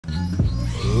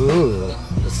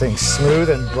thing's smooth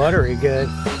and buttery good.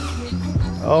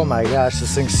 Oh my gosh,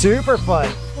 this thing's super fun.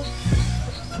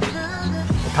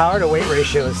 The power to weight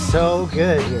ratio is so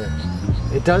good here.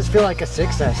 It does feel like a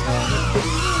 6S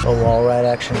now. A wall ride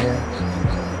action here.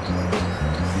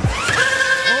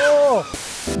 Oh!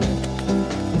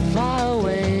 Fly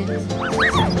away.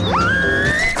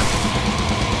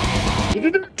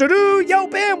 Yo,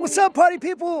 bam! What's up, party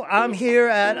people? I'm here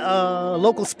at a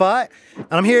local spot, and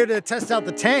I'm here to test out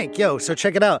the tank. Yo, so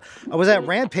check it out. I was at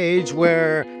Rampage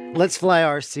where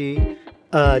LetsFlyRc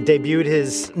debuted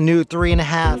his new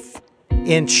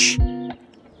 3.5-inch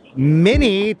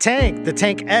mini tank, the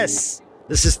TANQ S.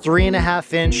 This is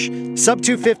 3.5-inch, sub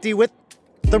 250 with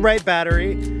the right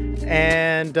battery,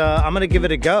 and I'm gonna give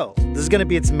it a go. This is gonna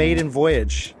be its maiden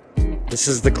voyage. This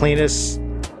is the cleanest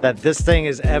that this thing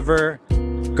is ever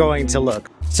going to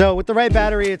look. So with the right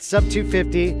battery, it's sub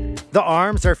 250. The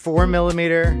arms are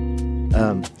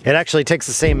 4mm. It actually takes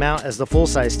the same mount as the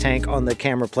full-size tank on the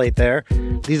camera plate there.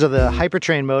 These are the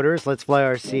Hypertrain motors,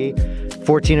 LetsFlyRc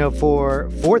 1404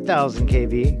 4000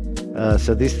 kV.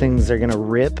 So these things are gonna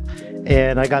rip.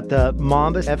 And I got the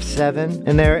Mah F7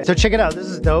 in there. So check it out, this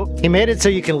is dope. He made it so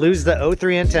you can lose the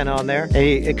O3 antenna on there.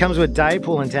 It comes with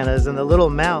dipole antennas, and the little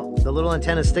mount, the little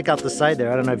antennas stick out the side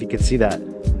there. I don't know if you can see that.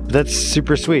 That's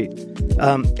super sweet.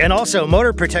 And also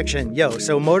motor protection. Yo,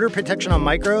 so motor protection on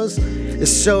micros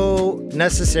is so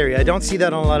necessary. I don't see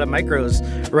that on a lot of micros,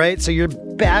 right? So you're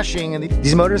bashing, and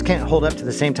these motors can't hold up to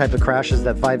the same type of crashes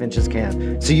that 5 inches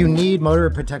can. So you need motor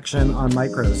protection on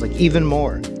micros, like even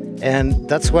more. And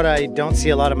that's what I don't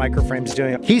see a lot of microframes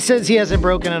doing. He says he hasn't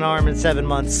broken an arm in 7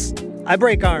 months. I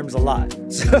break arms a lot,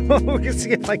 so we're gonna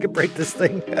see if I can break this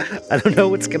thing. I don't know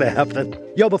what's gonna happen.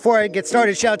 Yo, before I get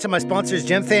started, shout out to my sponsors,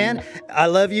 GemFan. I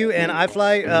love you, and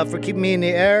iFly for keeping me in the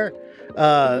air.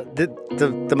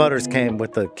 The motors came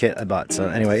with the kit I bought, so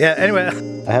anyway, yeah, anyway.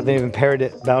 I haven't even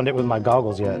bound it with my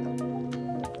goggles yet.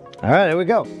 All right, here we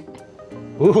go.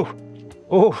 Ooh,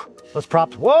 ooh, those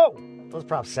props, whoa! Those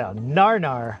props sound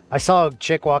nar. I saw a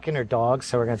chick walking her dog,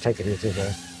 so we're gonna take it easy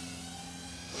there.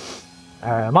 All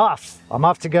right, I'm off. I'm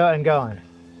off to go and going.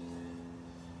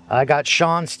 I got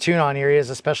Shawn's tune on here. He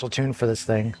has a special tune for this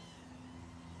thing.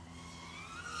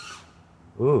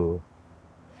 Ooh.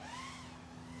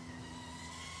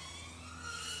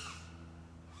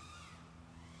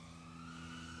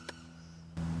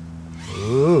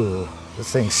 Ooh,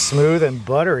 this thing's smooth and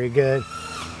buttery good.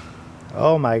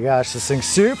 Oh my gosh, this thing's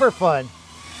super fun.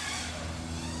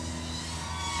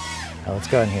 Now let's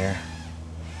go in here.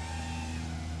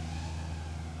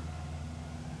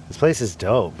 This place is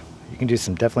dope. You can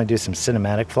definitely do some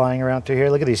cinematic flying around through here.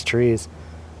 Look at these trees.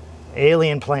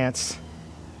 Alien plants.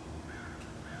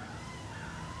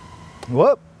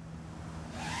 Whoop.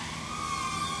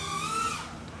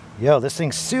 Yo, this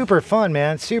thing's super fun,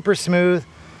 man. Super smooth,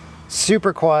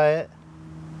 super quiet.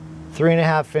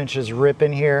 3.5 inches rip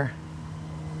in here.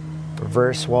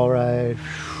 Reverse wall ride.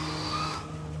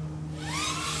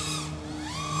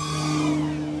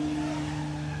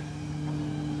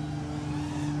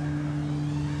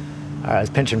 All right, I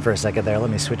was pinching for a second there. Let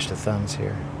me switch to thumbs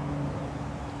here.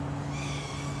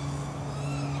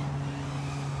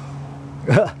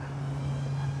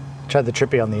 Tried the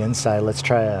trippy on the inside. Let's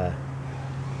try a...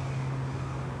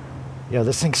 Yo,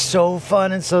 this thing's so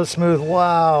fun and so smooth.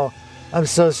 Wow. I'm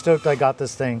so stoked I got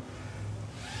this thing.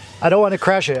 I don't want to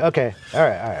crash it. Okay. All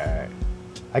right.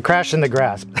 I crashed in the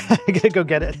grass. I gotta go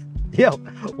get it. Yo,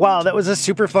 wow, that was a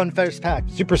super fun first pack.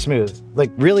 Super smooth, like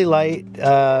really light.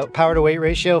 Power to weight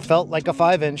ratio felt like a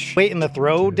 5-inch. Weight in the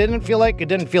throw it didn't feel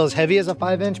as heavy as a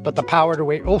 5-inch, but the power to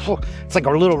weight, oh, it's like a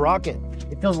little rocket.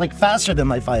 It feels like faster than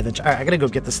my 5-inch. All right, I gotta go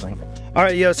get this thing. All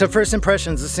right, yo, so first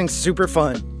impressions, this thing's super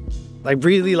fun. I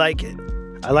really like it.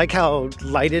 I like how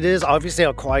light it is, obviously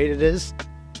how quiet it is.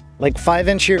 Like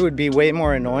 5-inch here would be way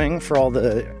more annoying for all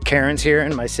the Karens here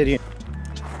in my city.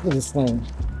 Look at this thing.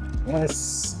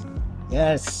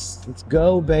 Yes, let's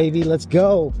go, baby, let's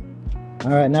go.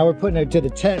 All right, now we're putting it to the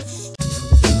test.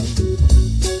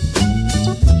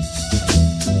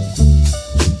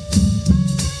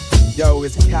 Yo,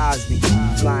 it's Cosby,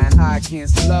 flying high, can't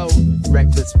slow.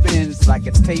 Reckless spins like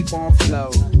a tape on flow.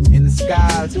 In the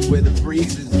skies where the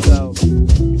breezes blow.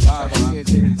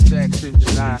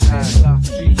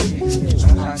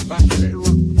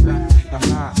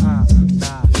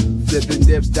 Flipping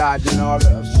dips, dodging all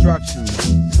the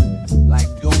obstructions. Like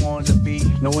go on the beat,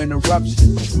 no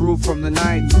interruptions. Grew from the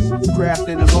 90s,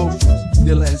 crafting emotions.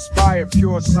 Still inspired,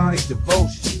 pure sonic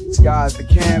devotion. sky's the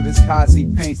canvas, Kazi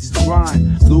paints his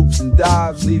grind. Loops and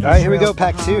dives, leave. All right, here we go,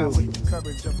 pack 2.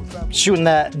 Shooting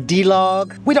that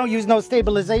D-log. We don't use no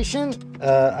stabilization.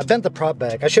 I bent the prop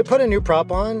back. I should put a new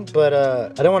prop on, but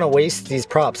I don't want to waste these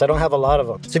props. I don't have a lot of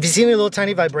them. So if you see any little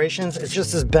tiny vibrations, it's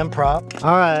just this bent prop.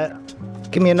 All right,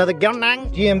 give me another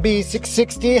Gyeongnam GMB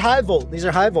 660 high volt. These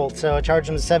are high volt, so I charge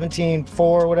them to 17.4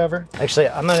 or whatever. Actually,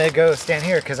 I'm gonna go stand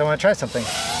here because I want to try something.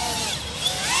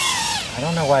 I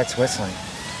don't know why it's whistling.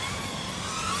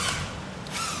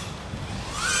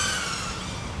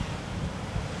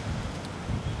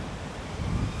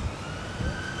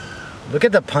 Look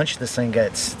at the punch this thing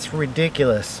gets. It's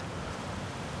ridiculous.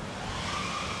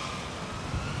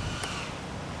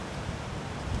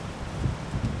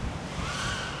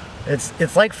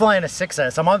 It's like flying a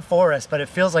 6S. I'm on 4S, but it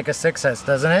feels like a 6S,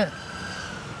 doesn't it?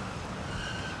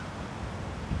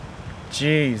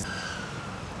 Jeez.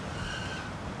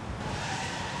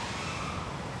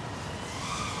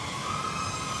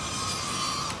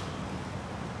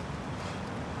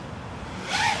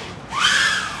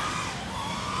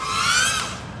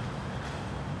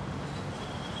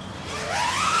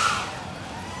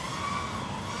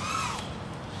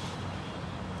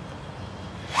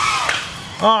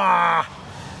 Ah!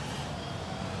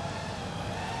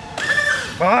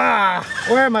 Ah!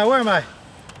 Where am I? Where am I?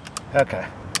 Okay.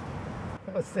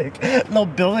 That was sick. Little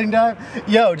building dive.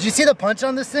 Yo, did you see the punch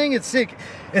on this thing? It's sick.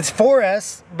 It's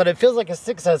 4S, but it feels like a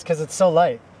 6S because it's so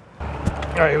light. All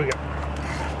right, here we go.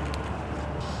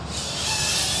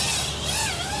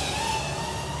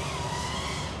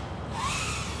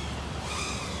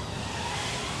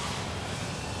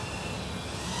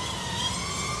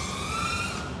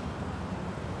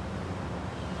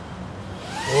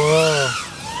 Whoa.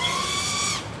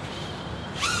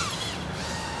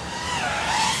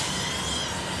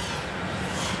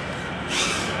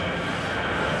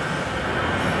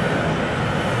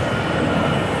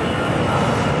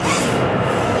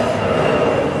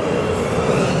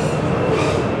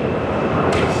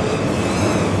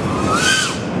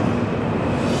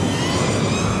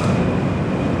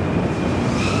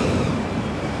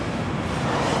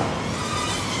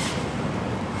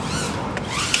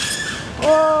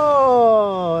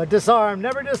 Oh, disarm,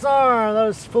 never disarm. That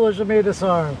was foolish of me to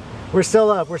disarm. We're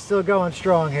still up, we're still going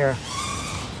strong here.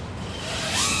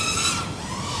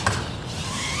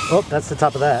 Oh, that's the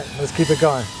top of that. Let's keep it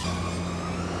going.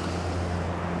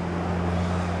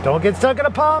 Don't get stuck in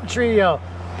a palm tree, yo.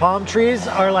 Palm trees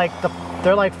are like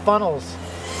they're like funnels.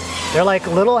 They're like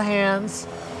little hands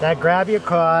that grab your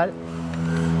cod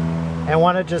and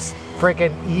want to just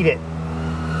freaking eat it.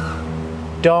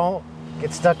 Don't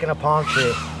get stuck in a palm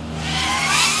tree.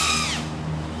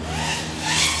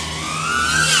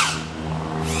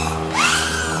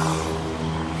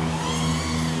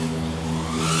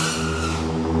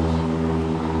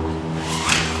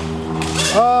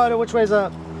 Oh, which way's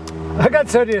up? I got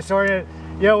so disoriented.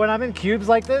 Yo, when I'm in cubes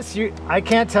like this, I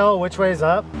can't tell which way's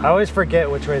up. I always forget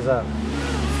which way's up.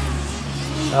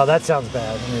 Oh, that sounds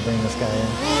bad. Let me bring this guy in.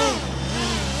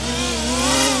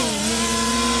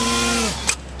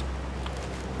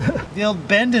 The old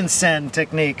bend and send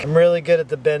technique. I'm really good at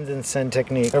the bend and send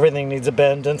technique. Everything needs a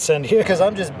bend and send here because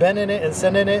I'm just bending it and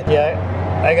sending it.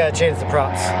 Yeah, I gotta change the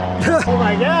props. Oh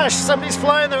my gosh, somebody's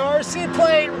flying their RC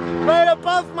plane right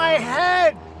above my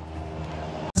head.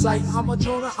 Like I'm a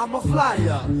droner, I'm a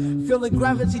flyer. Feeling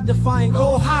gravity defying,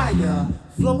 go higher.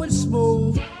 Flowing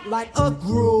smooth like a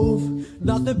groove.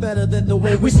 Nothing better than the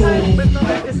way we move.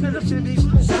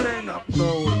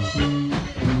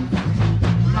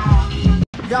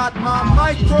 Got my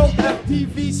micro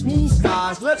FPV smooth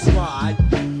skies. Let's ride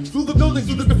through the buildings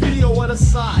with the graffiti on the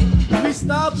side.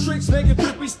 Freestyle tricks making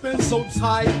trippy spin so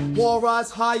tight. Wall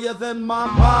rides higher than my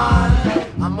mind.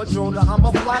 I'm a droner, I'm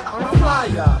a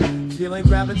flyer. Feeling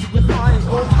gravity defying,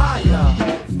 go higher.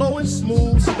 Flowing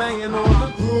smooth, banging on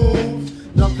the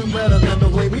groove. Nothing better than the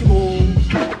way we move.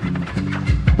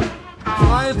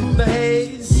 Flying through the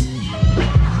haze.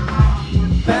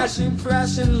 Bashing,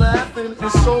 crashing, laughing in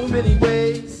so many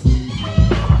ways.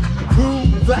 Through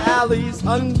the alleys,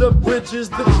 under bridges,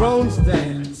 the drones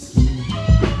dance.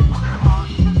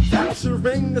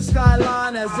 Capturing the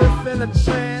skyline as if in a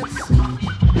trance.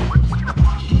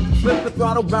 Flip the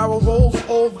throttle, barrel rolls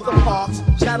over the parks.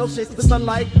 Shadow shades the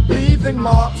sunlight, leaving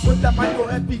marks. With that micro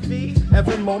FPV,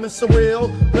 every moment surreal.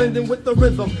 Blending with the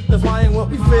rhythm, defying what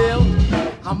we feel.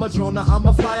 I'm a droner, I'm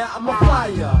a flyer, I'm a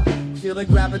flyer. Feeling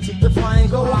gravity defying,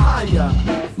 go higher.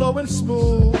 Flowing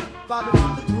smooth, vibing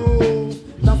to the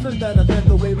groove. Nothing better than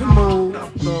the way we move.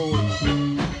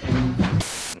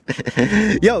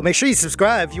 Yo, make sure you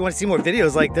subscribe if you want to see more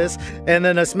videos like this, and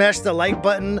then smash the like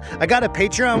button. I got a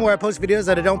Patreon where I post videos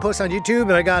that I don't post on YouTube,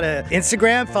 and I got an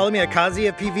Instagram. Follow me at Kazi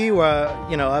FPV where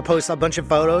you know, I post a bunch of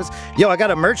photos. Yo, I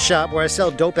got a merch shop where I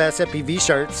sell dope ass FPV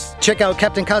shirts. Check out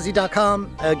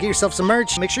CaptainKazi.com. Get yourself some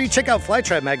merch. Make sure you check out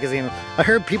Flytribe magazine. I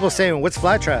heard people saying, "What's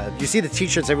Flytribe?" You see the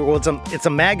t-shirts everywhere. Well, it's a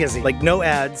magazine, like no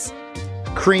ads.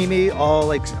 Creamy, all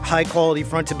like high quality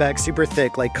front to back, super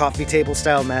thick, like coffee table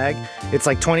style mag. It's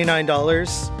like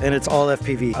 $29 and it's all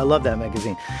FPV. I love that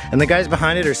magazine. And the guys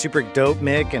behind it are super dope,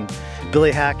 Mick and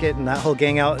Billy Hackett and that whole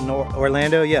gang out in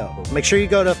Orlando. Yo, make sure you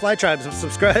go to Flytribe and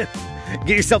subscribe.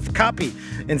 Get yourself a copy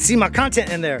and see my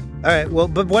content in there. All right, well,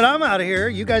 but when I'm out of here,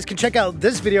 you guys can check out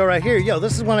this video right here. Yo,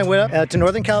 this is when I went up to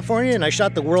Northern California and I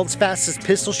shot the world's fastest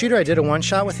pistol shooter. I did a one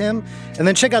shot with him. And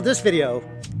then check out this video,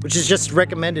 which is just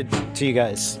recommended to you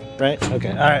guys, right?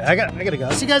 Okay, all right, I gotta go.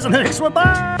 See you guys on the next one,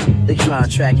 bye! They try to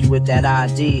track you with that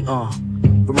ID,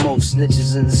 remote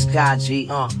snitches in the sky, G,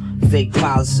 fake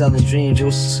pilots selling dreams, it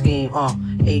was a scheme,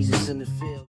 agents in the field.